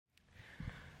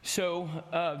So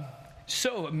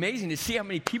amazing to see how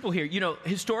many people here. You know,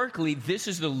 historically, this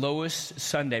is the lowest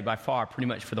Sunday by far, pretty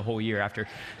much for the whole year, after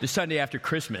the Sunday after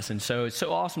Christmas. And so it's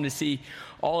so awesome to see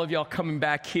all of y'all coming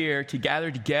back here to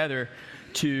gather together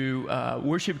to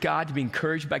worship God, to be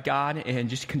encouraged by God, and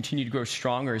just continue to grow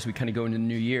stronger as we kind of go into the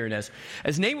new year. And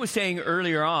as Nate was saying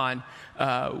earlier on,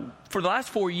 for the last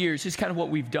 4 years, this is kind of what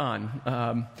we've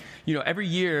done. Every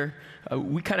year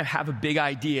we kind of have a big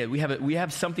idea. We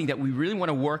have something that we really want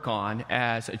to work on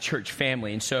as a church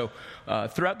family. And so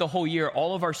throughout the whole year,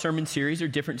 all of our sermon series are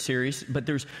different series, but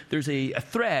there's a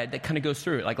thread that kind of goes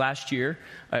through it. Like last year,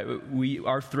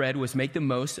 our thread was make the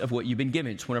most of what you've been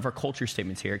given. It's one of our culture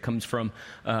statements here. It comes from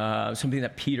something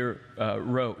that Peter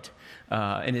wrote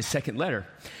in his second letter.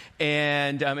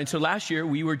 And so last year,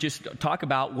 we were just talk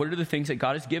about what are the things that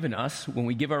God has given us when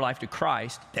we give our life to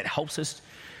Christ that helps us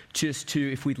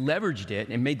if we leveraged it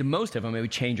and made the most of them, it would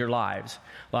change our lives.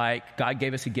 Like God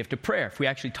gave us a gift of prayer. If we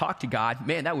actually talk to God,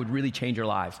 man, that would really change our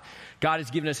lives. God has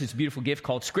given us this beautiful gift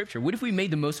called Scripture. What if we made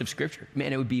the most of Scripture?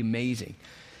 Man, it would be amazing.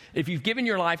 If you've given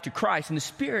your life to Christ and the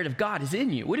Spirit of God is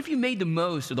in you, what if you made the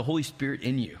most of the Holy Spirit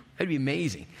in you? That'd be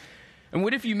amazing. And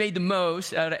what if you made the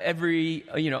most out of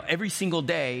every single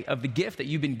day of the gift that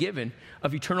you've been given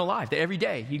of eternal life? That every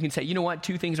day you can say, you know what,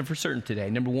 2 things are for certain today.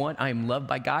 Number 1, I am loved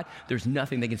by God. There's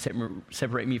nothing that can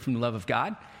separate me from the love of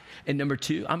God. And number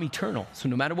 2, I'm eternal. So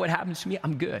no matter what happens to me,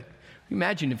 I'm good.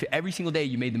 Imagine if every single day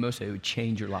you made the most of it, it would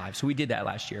change your life. So we did that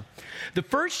last year. The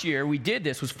first year we did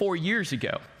this was 4 years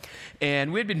ago.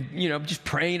 And we had been, just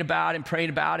praying about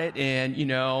it. And,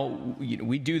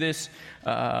 we do this,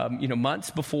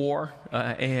 months before.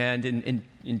 And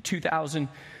in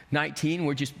 2019,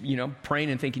 we're just,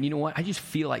 praying and thinking, you know what? I just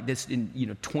feel like this in,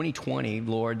 2020,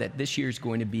 Lord, that this year is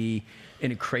going to be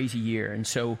in a crazy year. And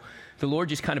so the Lord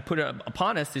just kind of put it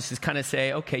upon us. This is kind of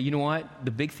say, okay, you know what?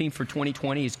 The big theme for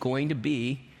 2020 is going to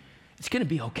be, it's going to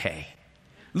be okay.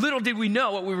 Little did we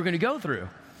know what we were going to go through.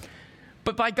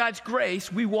 But by God's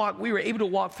grace, we were able to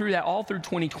walk through that all through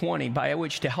 2020, by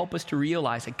which to help us to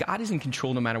realize that God is in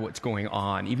control no matter what's going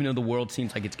on, even though the world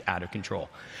seems like it's out of control.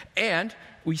 And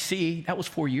we see that was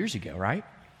 4 years ago, right?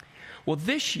 Well,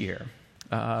 this year,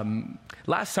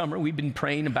 last summer, we've been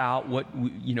praying about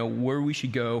where we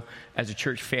should go as a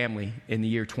church family in the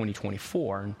year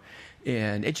 2024.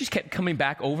 And it just kept coming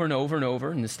back over and over and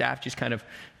over, and the staff just kind of,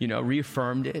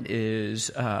 reaffirmed it,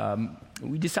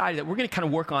 we decided that we're going to kind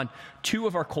of work on 2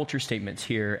 of our culture statements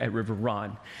here at River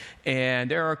Run.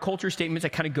 And there are culture statements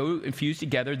that kind of go and fuse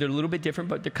together. They're a little bit different,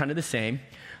 but they're kind of the same.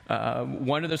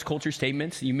 One of those culture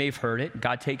statements, you may have heard it,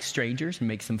 God takes strangers and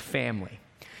makes them family.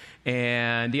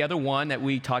 And the other one that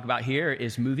we talk about here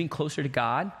is moving closer to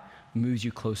God moves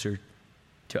you closer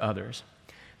to others.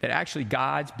 That actually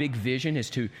God's big vision is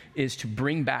to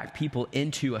bring back people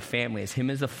into a family, as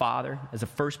Him as the Father, as a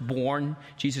firstborn,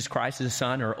 Jesus Christ as a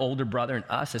Son, or older brother, and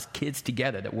us as kids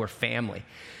together, that we're family.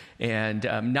 And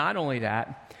not only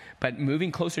that, but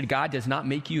moving closer to God does not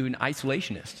make you an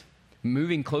isolationist.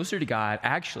 Moving closer to God,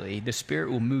 actually, the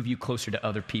Spirit will move you closer to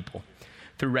other people.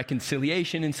 Through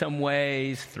reconciliation in some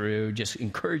ways, through just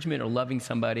encouragement or loving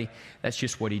somebody. That's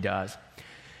just what He does.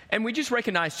 And we just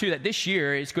recognize, too, that this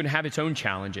year is going to have its own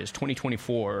challenges.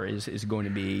 2024 is going to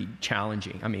be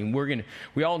challenging. I mean,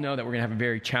 we all know that we're going to have a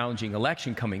very challenging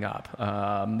election coming up.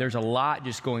 There's a lot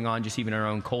just going on, just even in our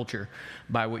own culture,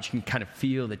 by which you can kind of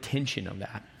feel the tension of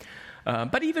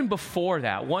that. But even before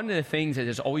that, one of the things that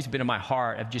has always been in my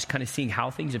heart of just kind of seeing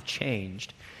how things have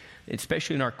changed,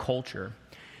 especially in our culture,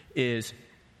 is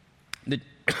the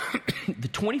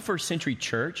 21st century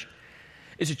church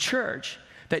is a church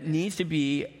that needs to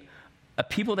be a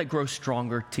people that grow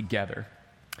stronger together.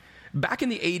 Back in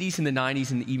the 80s and the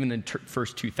 90s and even the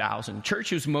first 2000,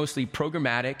 church was mostly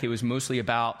programmatic. It was mostly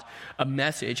about a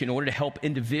message in order to help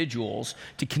individuals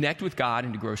to connect with God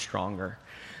and to grow stronger.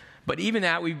 But even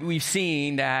that, we've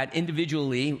seen that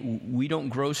individually, we don't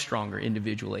grow stronger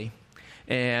individually.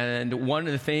 And one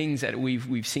of the things that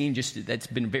we've seen just that's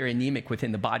been very anemic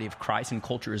within the body of Christ and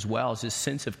culture as well is this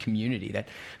sense of community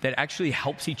that actually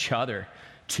helps each other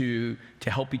to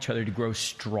help each other to grow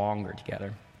stronger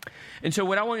together. And so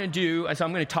what I want to do is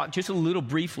I'm going to talk just a little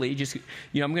briefly,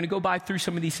 I'm going to go through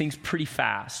some of these things pretty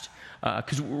fast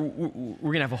because we're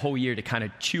going to have a whole year to kind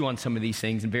of chew on some of these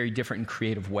things in very different and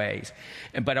creative ways.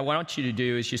 But I want you to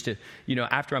do is just to,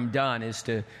 after I'm done, is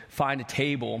to find a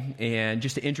table and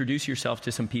just to introduce yourself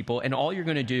to some people. And all you're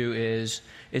going to do is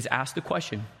ask the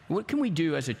question, what can we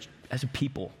do as a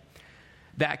people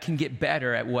that can get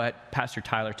better at what Pastor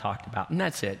Tyler talked about. And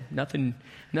that's it. Nothing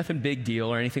big deal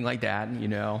or anything like that,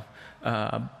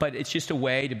 But it's just a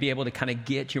way to be able to kind of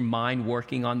get your mind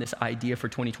working on this idea for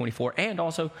 2024, and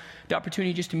also the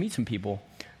opportunity just to meet some people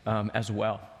as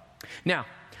well. Now,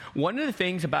 one of the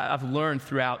things I've learned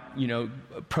throughout,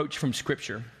 approach from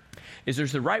Scripture is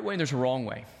there's the right way and there's a wrong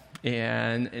way,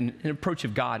 and an approach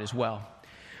of God as well.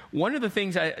 One of the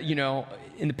things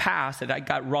in the past that I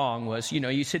got wrong was,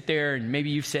 you sit there and maybe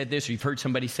you've said this or you've heard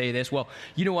somebody say this. Well,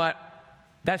 you know what?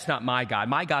 That's not my God.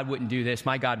 My God wouldn't do this.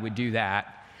 My God would do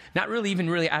that. Not really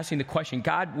even asking the question,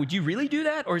 God, would you really do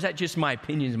that? Or is that just my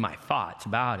opinions and my thoughts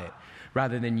about it,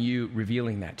 rather than you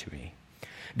revealing that to me?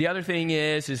 The other thing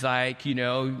is like,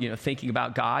 thinking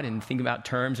about God and thinking about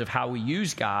terms of how we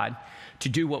use God to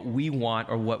do what we want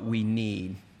or what we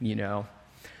need,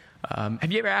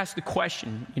 Have you ever asked the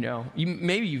question,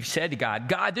 maybe you've said to God,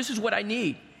 God, this is what I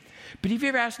need. But have you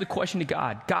ever asked the question to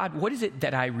God, God, what is it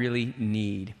that I really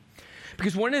need?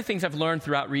 Because one of the things I've learned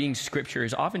throughout reading Scripture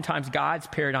is oftentimes God's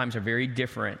paradigms are very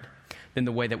different than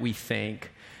the way that we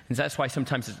think. And so that's why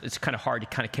sometimes it's kind of hard to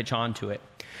kind of catch on to it.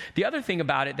 The other thing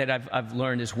about it that I've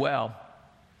learned as well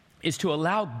is to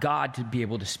allow God to be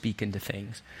able to speak into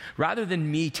things. Rather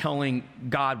than me telling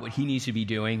God what he needs to be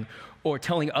doing or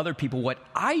telling other people what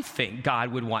I think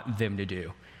God would want them to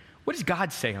do. What does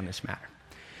God say on this matter?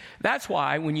 That's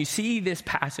why when you see this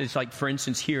passage, like for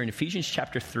instance here in Ephesians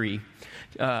chapter 3,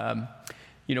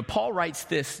 Paul writes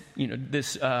this,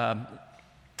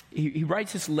 he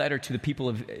writes this letter to the people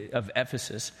of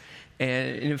Ephesus.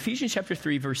 And in Ephesians chapter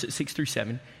 3, verses 6 through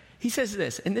 7, he says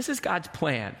this, and this is God's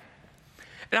plan.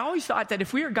 And I always thought that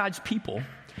if we are God's people,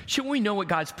 shouldn't we know what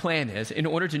God's plan is in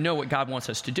order to know what God wants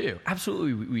us to do?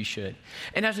 Absolutely, we should.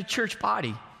 And as a church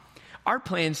body, our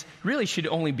plans really should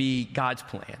only be God's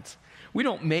plans. We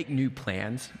don't make new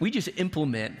plans. We just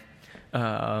implement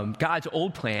God's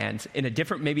old plans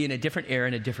maybe in a different era,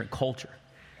 in a different culture.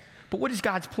 But what is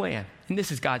God's plan? And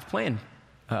this is God's plan,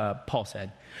 Paul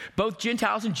said. Both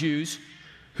Gentiles and Jews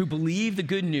who believe the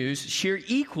good news share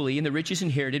equally in the riches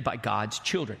inherited by God's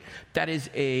children. That is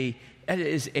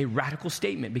a radical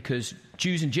statement, because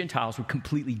Jews and Gentiles were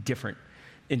completely different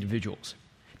individuals,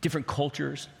 different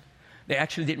cultures. They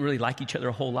actually didn't really like each other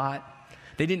a whole lot.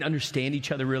 They didn't understand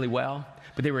each other really well,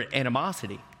 but they were at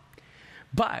animosity.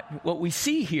 But what we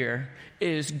see here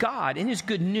is God, in his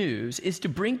good news, is to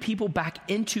bring people back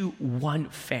into one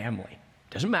family.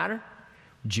 Doesn't matter,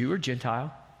 Jew or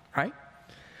Gentile, right?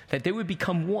 That they would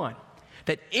become one.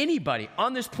 That anybody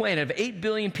on this planet of 8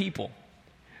 billion people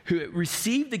who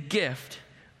receive the gift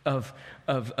of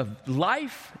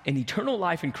life and eternal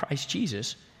life in Christ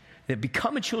Jesus, that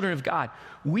become a children of God,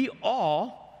 we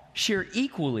all share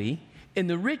equally in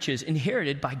the riches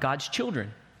inherited by God's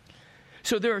children.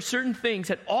 So there are certain things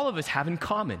that all of us have in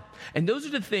common, and those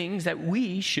are the things that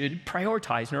we should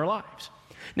prioritize in our lives.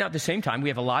 Now, at the same time, we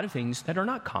have a lot of things that are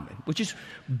not common, which is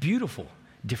beautiful.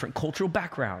 Different cultural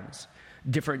backgrounds,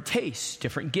 different tastes,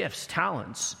 different gifts,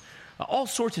 talents, all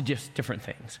sorts of different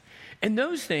things. And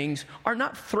those things are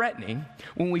not threatening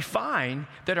when we find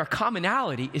that our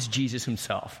commonality is Jesus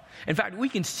himself. In fact, we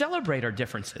can celebrate our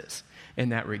differences in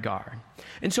that regard.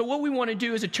 And so what we want to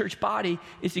do as a church body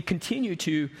is to continue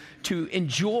to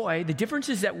enjoy the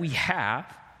differences that we have,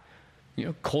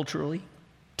 culturally,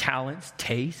 talents,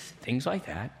 tastes, things like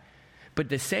that. But at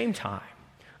the same time,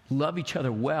 love each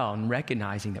other well, and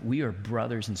recognizing that we are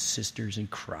brothers and sisters in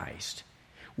Christ.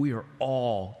 We are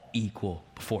all equal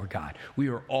before God. We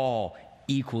are all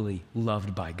equally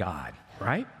loved by God,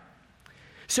 right?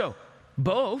 So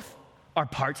both are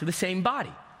parts of the same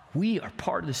body. We are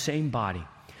part of the same body.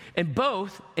 And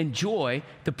both enjoy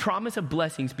the promise of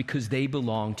blessings because they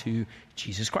belong to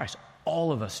Jesus Christ.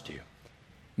 All of us do.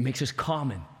 It makes us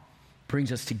common,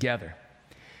 brings us together.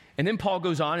 And then Paul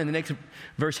goes on in the next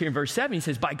verse here in verse 7, he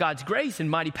says, by God's grace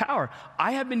and mighty power,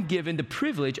 I have been given the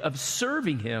privilege of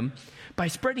serving him by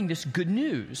spreading this good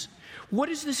news. What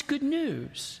is this good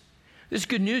news? This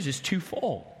good news is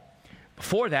twofold.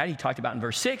 Before that, he talked about in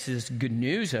verse 6, is this good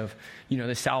news of,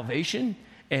 the salvation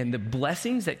and the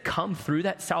blessings that come through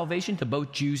that salvation to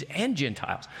both Jews and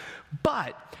Gentiles.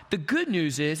 But the good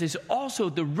news is also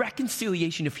the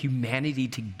reconciliation of humanity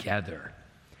together.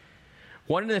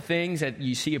 One of the things that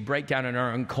you see a breakdown in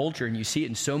our own culture, and you see it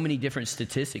in so many different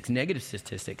statistics, negative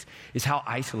statistics, is how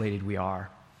isolated we are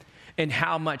and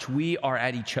how much we are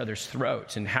at each other's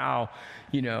throats, and how,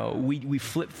 we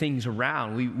flip things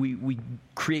around. We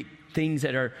create things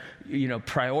that are,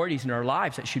 priorities in our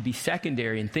lives that should be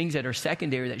secondary, and things that are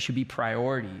secondary that should be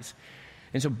priorities.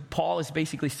 And so Paul is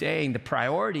basically saying the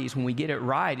priorities, when we get it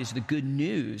right, is the good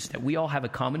news that we all have a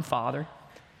common Father.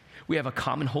 We have a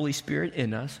common Holy Spirit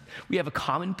in us. We have a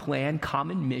common plan,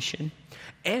 common mission,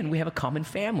 and we have a common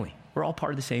family. We're all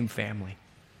part of the same family.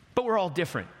 But we're all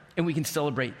different, and we can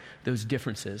celebrate those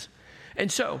differences. And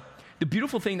so, the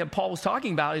beautiful thing that Paul was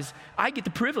talking about is I get the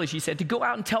privilege, he said, to go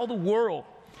out and tell the world,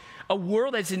 a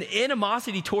world that's in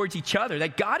animosity towards each other,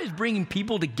 that God is bringing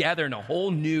people together in a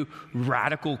whole new,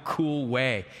 radical, cool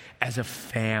way as a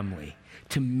family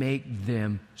to make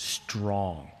them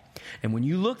strong. And when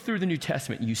you look through the New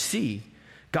Testament, you see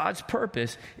God's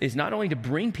purpose is not only to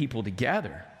bring people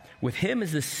together with him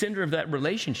as the center of that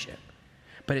relationship,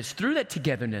 but it's through that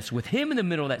togetherness with him in the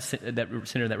middle of that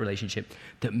center of that relationship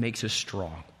that makes us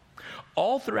strong.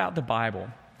 All throughout the Bible,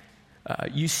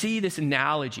 you see this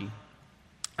analogy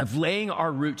of laying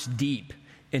our roots deep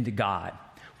into God,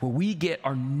 where we get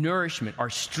our nourishment,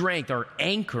 our strength, our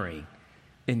anchoring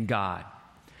in God.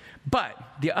 But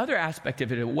the other aspect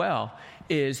of it as well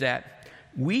is that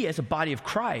we as a body of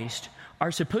Christ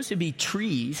are supposed to be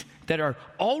trees that are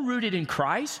all rooted in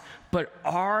Christ, but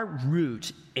our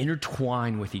roots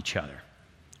intertwine with each other,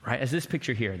 right? As this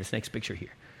picture here, this next picture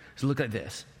here. So look at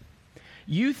this.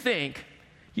 You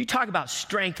talk about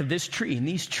strength of this tree and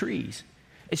these trees.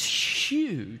 It's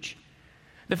huge.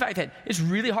 The fact that it's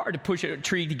really hard to push a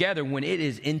tree together when it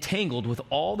is entangled with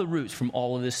all the roots from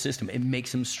all of this system. It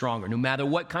makes them stronger. No matter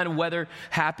what kind of weather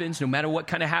happens, no matter what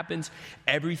kind of happens,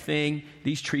 everything,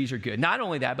 these trees are good. Not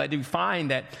only that, but we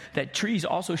find that trees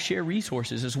also share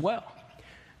resources as well.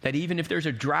 That even if there's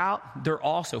a drought, they're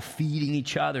also feeding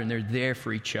each other and they're there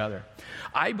for each other.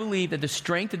 I believe that the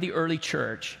strength of the early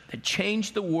church that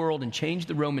changed the world and changed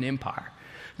the Roman Empire,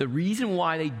 the reason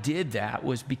why they did that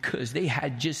was because they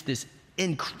had just this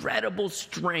incredible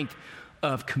strength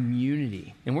of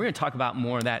community. And we're going to talk about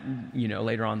more of that,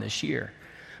 later on this year.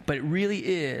 But it really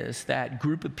is that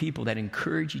group of people that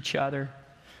encourage each other,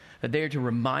 that they're to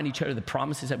remind each other the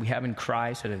promises that we have in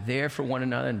Christ, that are there for one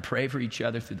another and pray for each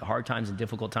other through the hard times and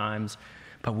difficult times,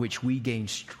 by which we gain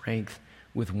strength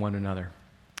with one another.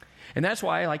 And that's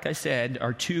why, like I said,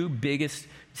 our two biggest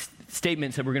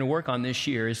statements that we're going to work on this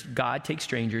year is God takes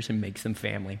strangers and makes them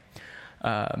family.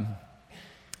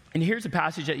 And here's a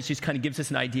passage that just kind of gives us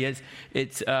an idea.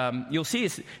 It's you'll see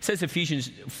it says Ephesians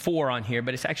 4 on here,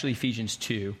 but it's actually Ephesians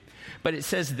 2. But it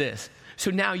says this: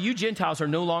 so now you Gentiles are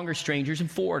no longer strangers and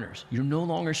foreigners. You're no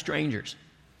longer strangers.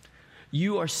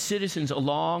 You are citizens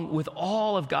along with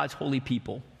all of God's holy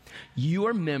people. You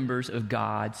are members of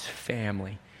God's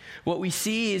family. What we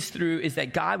see is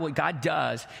that what God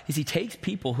does is he takes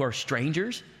people who are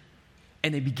strangers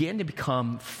and they begin to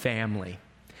become family,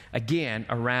 again,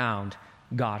 around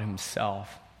God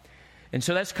himself. And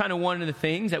so that's kind of one of the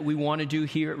things that we want to do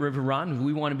here at River Run.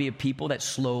 We want to be a people that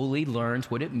slowly learns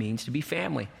what it means to be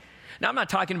family. Now, I'm not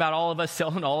talking about all of us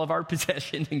selling all of our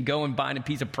possessions and going buying a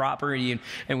piece of property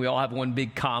and we all have one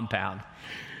big compound.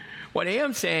 What I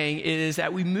am saying is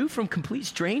that we move from complete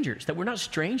strangers, that we're not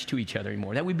strange to each other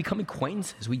anymore, that we become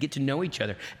acquaintances. We get to know each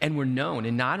other and we're known.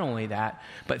 And not only that,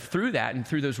 but through that and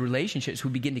through those relationships,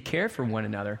 we begin to care for one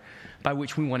another, by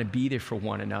which we want to be there for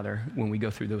one another when we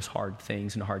go through those hard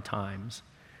things and hard times.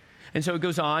 And so he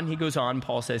goes on,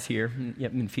 Paul says here,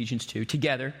 in Ephesians 2,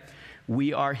 together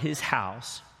we are his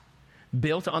house,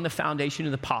 built on the foundation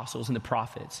of the apostles and the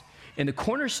prophets. And the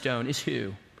cornerstone is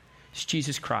who? It's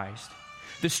Jesus Christ.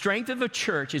 The strength of a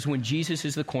church is when Jesus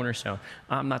is the cornerstone.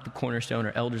 I'm not the cornerstone,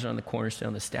 our elders aren't the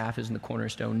cornerstone, the staff isn't the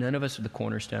cornerstone, none of us are the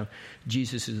cornerstone.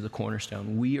 Jesus is the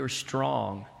cornerstone. We are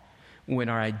strong when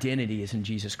our identity is in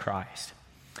Jesus Christ.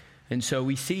 And so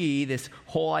we see this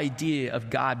whole idea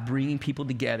of God bringing people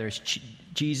together as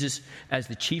Jesus as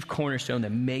the chief cornerstone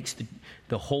that makes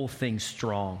the whole thing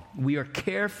strong. We are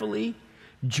carefully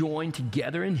joined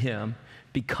together in him,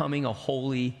 becoming a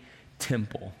holy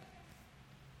temple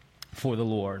for the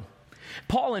Lord.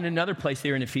 Paul, in another place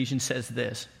there in Ephesians, says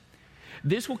this: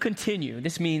 this will continue.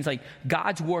 This means like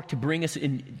God's work to bring us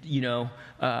in, to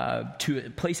a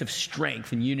place of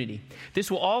strength and unity. This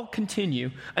will all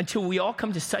continue until we all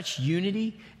come to such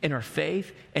unity in our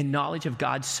faith and knowledge of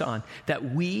God's Son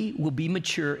that we will be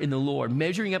mature in the Lord,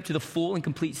 measuring up to the full and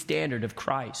complete standard of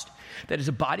Christ. That as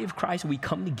a body of Christ, we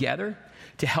come together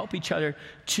to help each other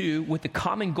with the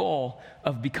common goal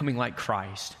of becoming like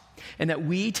Christ. And that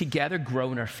we together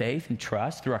grow in our faith and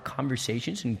trust through our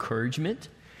conversations and encouragement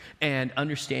and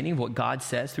understanding of what God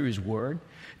says through his word.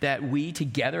 That we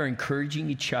together are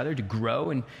encouraging each other to grow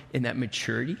in that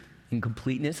maturity and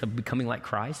completeness of becoming like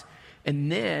Christ.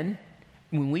 And then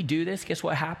when we do this, guess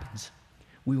what happens?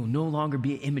 We will no longer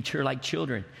be immature like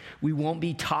children. We won't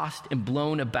be tossed and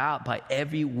blown about by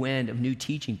every wind of new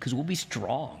teaching because we'll be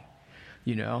strong,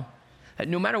 That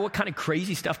no matter what kind of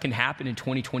crazy stuff can happen in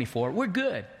 2024, we're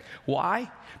good.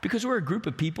 Why? Because we're a group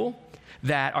of people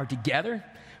that are together.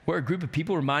 We're a group of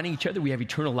people reminding each other we have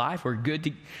eternal life. We're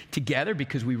good together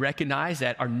because we recognize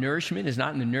that our nourishment is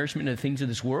not in the nourishment of the things of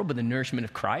this world, but the nourishment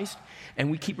of Christ.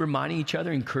 And we keep reminding each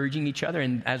other, encouraging each other.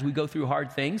 And as we go through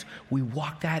hard things, we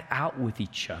walk that out with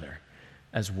each other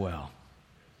as well.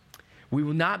 We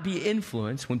will not be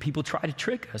influenced when people try to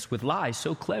trick us with lies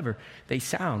so clever they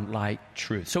sound like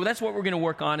truth. So that's what we're going to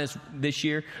work on this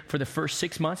year for the first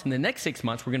 6 months. And the next 6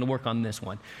 months, we're going to work on this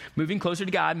one. Moving closer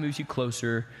to God moves you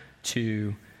closer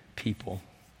to people.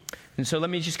 And so let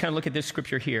me just kind of look at this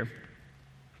scripture here.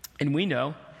 And we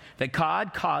know that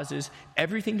God causes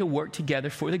everything to work together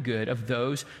for the good of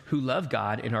those who love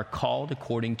God and are called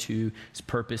according to his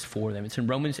purpose for them. It's in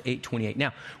Romans 8:28.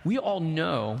 Now, we all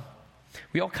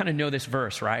kind of know this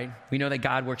verse, right? We know that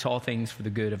God works all things for the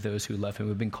good of those who love him, who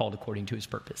have been called according to his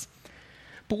purpose.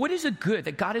 But what is the good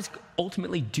that God is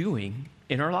ultimately doing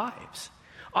in our lives?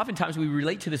 Oftentimes we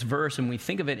relate to this verse and we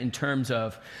think of it in terms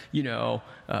of, getting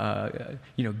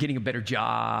a better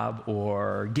job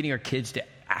or getting our kids to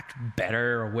act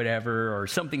better or whatever or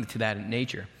something to that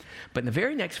nature. But in the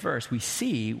very next verse, we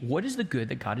see what is the good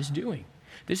that God is doing.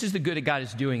 This is the good that God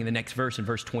is doing in the next verse, in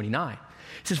verse 29. It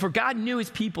says, for God knew his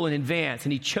people in advance,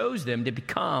 and he chose them to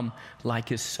become like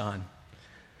his son.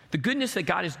 The goodness that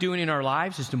God is doing in our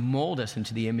lives is to mold us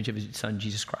into the image of his son,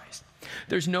 Jesus Christ.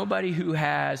 There's nobody who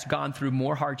has gone through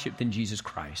more hardship than Jesus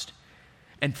Christ.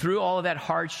 And through all of that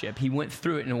hardship, he went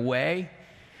through it in a way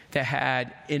that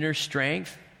had inner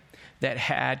strength, that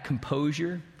had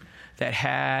composure, that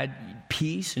had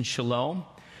peace and shalom,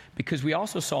 because we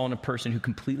also saw in a person who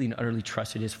completely and utterly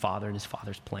trusted his Father and his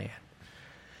Father's plan.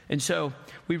 And so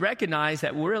we recognize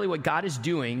that really what God is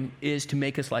doing is to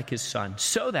make us like his son,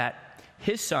 so that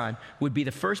his son would be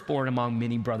the firstborn among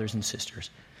many brothers and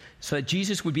sisters, so that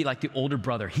Jesus would be like the older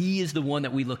brother. He is the one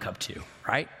that we look up to,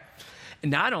 right? And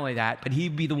not only that, but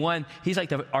he'd be the one, he's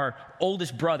like our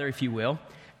oldest brother, if you will,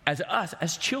 as us,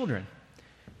 as children.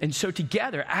 And so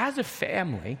together, as a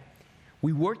family,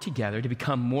 we work together to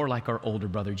become more like our older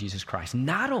brother, Jesus Christ.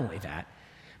 Not only that,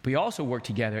 but we also work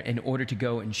together in order to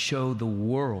go and show the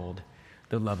world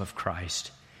the love of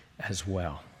Christ as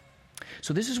well.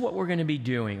 So this is what we're going to be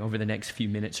doing over the next few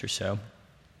minutes or so,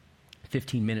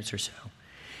 15 minutes or so,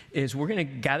 is we're going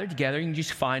to gather together and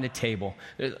just find a table.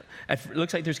 It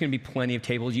looks like there's going to be plenty of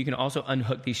tables. You can also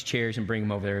unhook these chairs and bring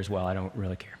them over there as well. I don't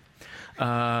really care.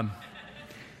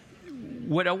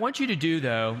 What I want you to do,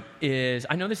 though, is,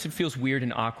 I know this feels weird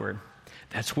and awkward.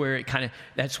 That's where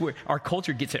our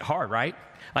culture gets it hard, right?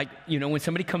 Like, when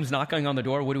somebody comes knocking on the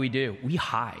door, what do? We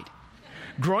hide.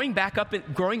 Growing up in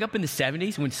the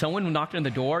 70s, when someone knocked on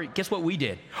the door, guess what we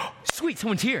did? Sweet,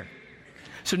 someone's here.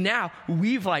 So now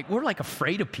we're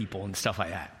afraid of people and stuff like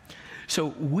that. So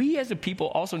we as a people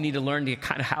also need to learn to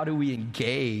kind of how do we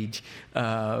engage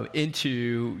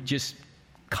into just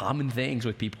common things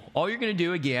with people. All you're going to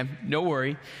do, again, no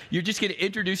worry, you're just going to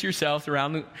introduce yourself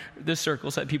around the circle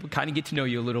so that people kind of get to know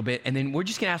you a little bit, and then we're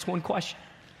just going to ask one question.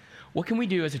 What can we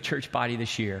do as a church body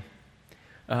this year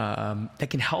that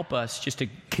can help us just to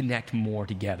connect more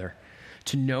together,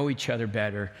 to know each other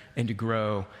better, and to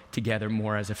grow together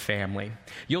more as a family?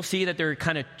 You'll see that there are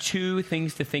kind of two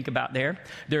things to think about there.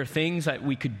 There are things that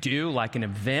we could do like an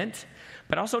event,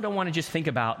 but I also don't want to just think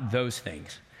about those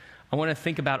things. I want to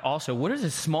think about also what are the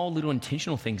small little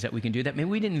intentional things that we can do that maybe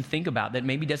we didn't think about, that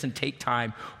maybe doesn't take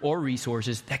time or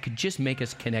resources, that could just make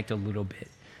us connect a little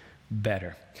bit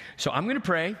better. So I'm going to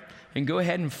pray and go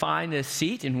ahead and find a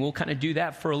seat, and we'll kind of do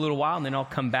that for a little while, and then I'll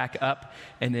come back up,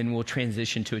 and then we'll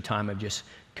transition to a time of just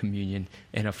communion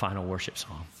and a final worship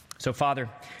song. So Father,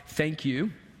 thank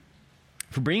you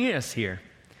for bringing us here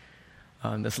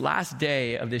on this last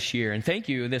day of this year, and thank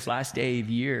you this last day of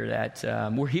the year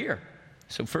that we're here.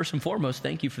 So first and foremost,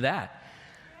 thank you for that.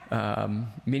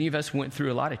 Many of us went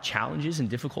through a lot of challenges and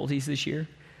difficulties this year.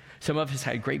 Some of us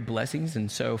had great blessings,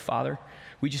 and so, Father,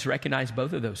 we just recognize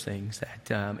both of those things,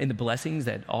 that in the blessings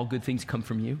that all good things come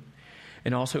from you,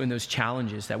 and also in those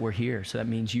challenges that we're here. So that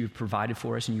means you've provided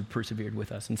for us and you've persevered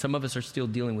with us. And some of us are still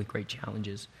dealing with great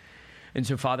challenges. And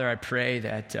so, Father, I pray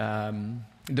that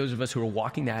those of us who are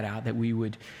walking that out, that we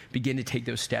would begin to take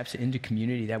those steps into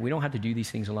community, that we don't have to do these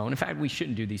things alone. In fact, we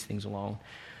shouldn't do these things alone.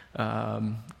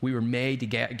 We were made to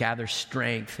gather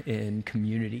strength in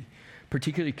community,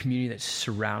 particularly community that's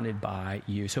surrounded by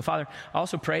you. So, Father, I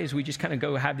also pray as we just kind of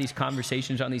go have these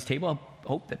conversations on these tables, I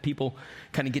hope that people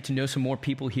kind of get to know some more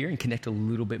people here and connect a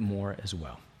little bit more as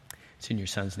well. It's in your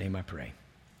Son's name I pray.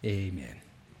 Amen.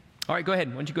 All right, go ahead.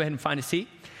 Why don't you go ahead and find a seat,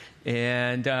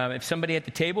 And if somebody at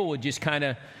the table would just kind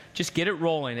of just get it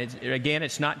rolling.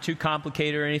 It's not too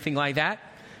complicated or anything like that.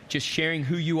 Just sharing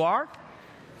who you are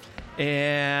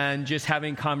and just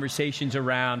having conversations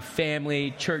around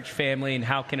family, church family, and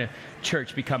how can a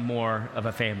church become more of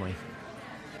a family.